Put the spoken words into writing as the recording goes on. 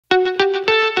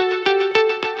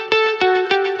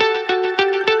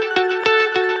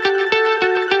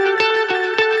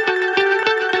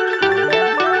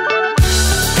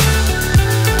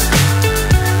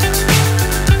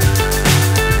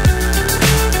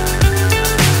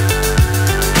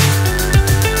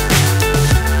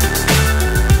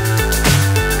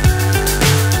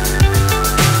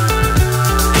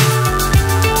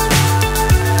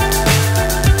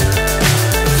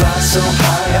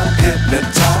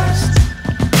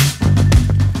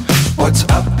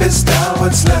is down,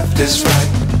 what's left is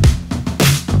right.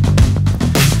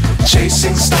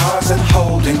 Chasing stars and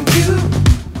holding you.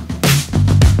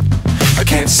 I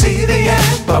can't see the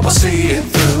end, but we'll see it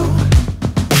through.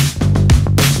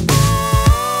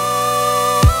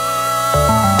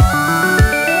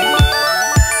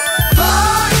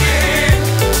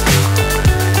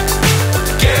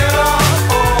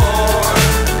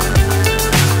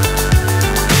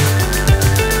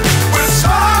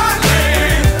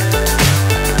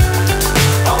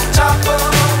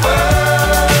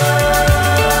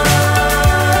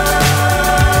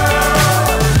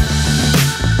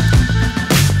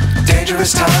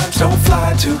 Times don't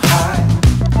fly too high.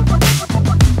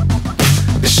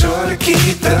 Be sure to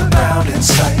keep the ground in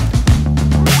sight.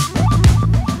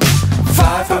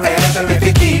 Fly forever if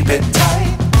you keep it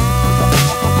tight.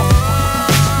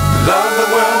 Love the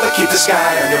world but keep the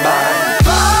sky